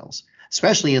more sales,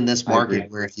 especially in this market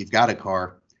where if you've got a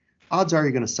car, odds are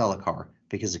you're going to sell a car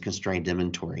because of constrained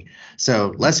inventory.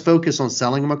 So less focus on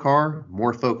selling them a car,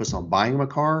 more focus on buying them a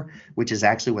car, which is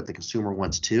actually what the consumer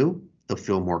wants too. They'll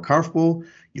feel more comfortable.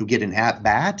 You'll get an at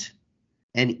bat.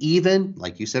 And even,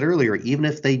 like you said earlier, even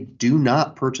if they do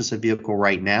not purchase a vehicle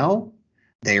right now,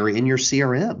 they are in your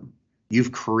CRM.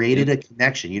 You've created a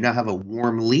connection. You now have a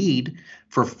warm lead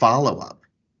for follow-up.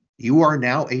 You are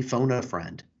now a phone a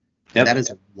friend. And that is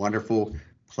a wonderful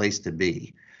place to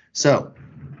be. So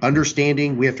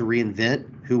understanding we have to reinvent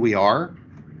who we are,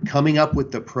 coming up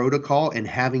with the protocol and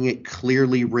having it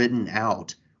clearly written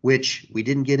out, which we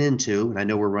didn't get into, and I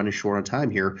know we're running short on time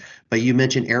here, but you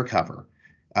mentioned air cover.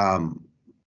 I'm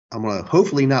going to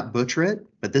hopefully not butcher it,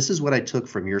 but this is what I took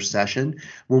from your session.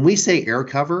 When we say air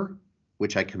cover,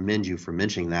 which I commend you for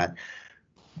mentioning that,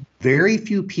 very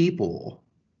few people,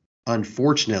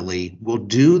 unfortunately, will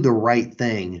do the right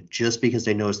thing just because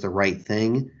they know it's the right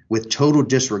thing with total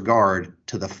disregard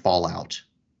to the fallout.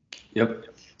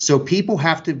 So people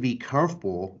have to be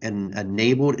comfortable and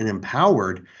enabled and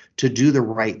empowered to do the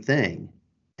right thing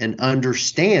and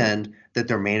understand that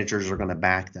their managers are going to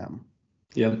back them.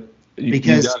 Yeah.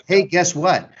 Because, hey, guess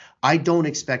what? I don't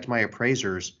expect my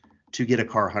appraisers to get a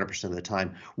car 100% of the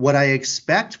time. What I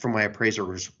expect from my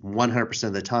appraisers 100%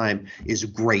 of the time is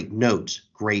great notes,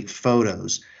 great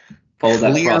photos, Follow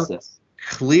that process.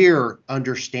 Clear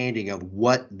understanding of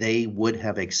what they would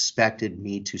have expected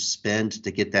me to spend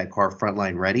to get that car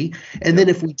frontline ready. And then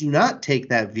if we do not take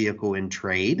that vehicle in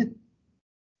trade,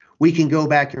 we can go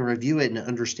back and review it and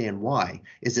understand why.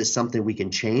 Is it something we can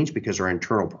change because our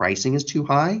internal pricing is too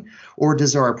high? Or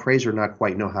does our appraiser not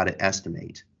quite know how to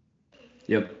estimate?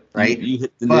 Yep. Right? You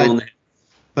hit the nail on the head.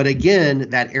 But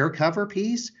again, that air cover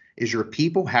piece is your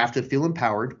people have to feel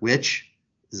empowered, which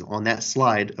is on that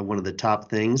slide of one of the top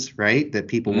things, right? That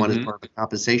people want as part of a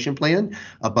compensation plan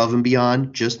above and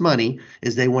beyond just money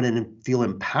is they want to feel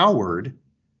empowered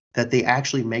that they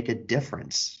actually make a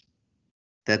difference,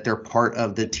 that they're part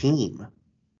of the team.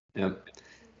 Yep.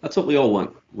 That's what we all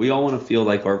want. We all want to feel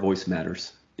like our voice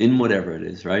matters in whatever it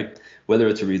is, right? Whether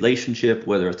it's a relationship,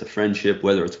 whether it's a friendship,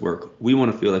 whether it's work, we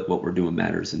want to feel like what we're doing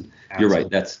matters. And You're right.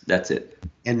 That's it.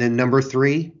 And then number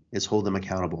 3 is hold them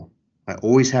accountable. I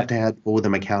always have to hold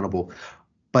them accountable.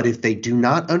 But if they do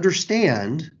not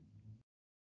understand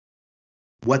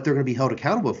what they're going to be held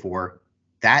accountable for,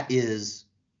 that is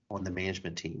on the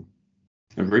management team.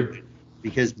 Agree.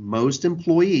 Because most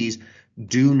employees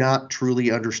do not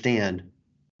truly understand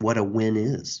what a win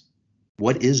is,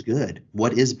 what is good,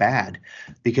 what is bad.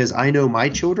 Because I know my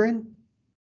children,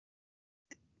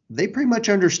 they pretty much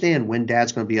understand when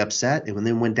dad's going to be upset. And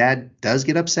then when dad does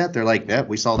get upset, they're like, yeah,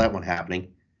 we saw that one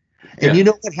happening. And you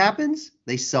know what happens?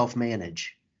 They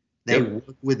self-manage. They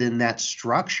work within that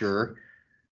structure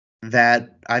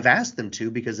that I've asked them to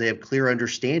because they have clear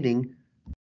understanding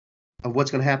of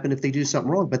what's going to happen if they do something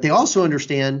wrong. But they also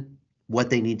understand what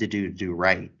they need to do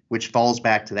right, which falls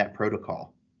back to that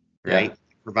protocol, right? Yeah,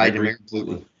 Provide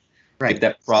absolutely. Right. Get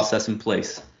that process in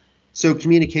place. So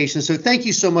communication. So thank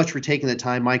you so much for taking the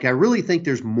time, Mike. I really think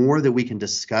there's more that we can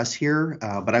discuss here,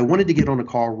 but I wanted to get on a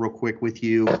call real quick with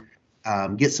you.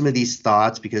 Get some of these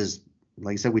thoughts because,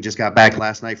 like I said, we just got back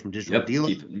last night from Digital Dealer.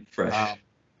 Keep it fresh.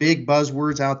 Big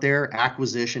buzzwords out there: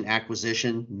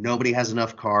 acquisition. Nobody has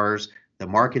enough cars. The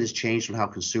market has changed on how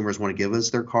consumers want to give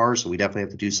us their cars, so we definitely have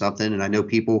to do something. And I know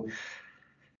people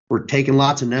were taking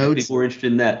lots of notes. People were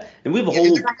interested in that, and we have a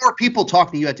whole. There are more people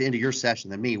talking to you at the end of your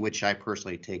session than me, which I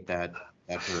personally take that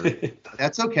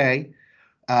that's okay.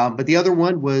 But the other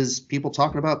one was people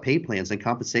talking about pay plans and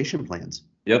compensation plans.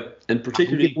 Yep, and particularly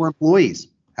how do we get more employees.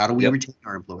 How do we retain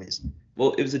our employees?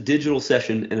 Well, it was a digital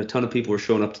session, and a ton of people were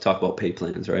showing up to talk about pay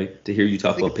plans, right? To hear you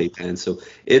talk about pay plans. So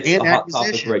it's a hot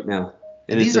topic right now.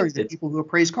 And these are the people who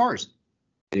appraise cars.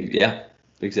 Yeah,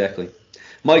 exactly.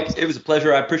 Mike, it was a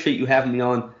pleasure. I appreciate you having me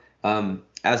on.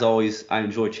 As always, I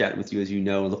enjoy chatting with you, as you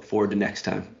know, and look forward to next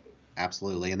time.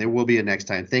 Absolutely. And there will be a next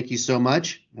time. Thank you so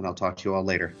much, and I'll talk to you all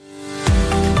later.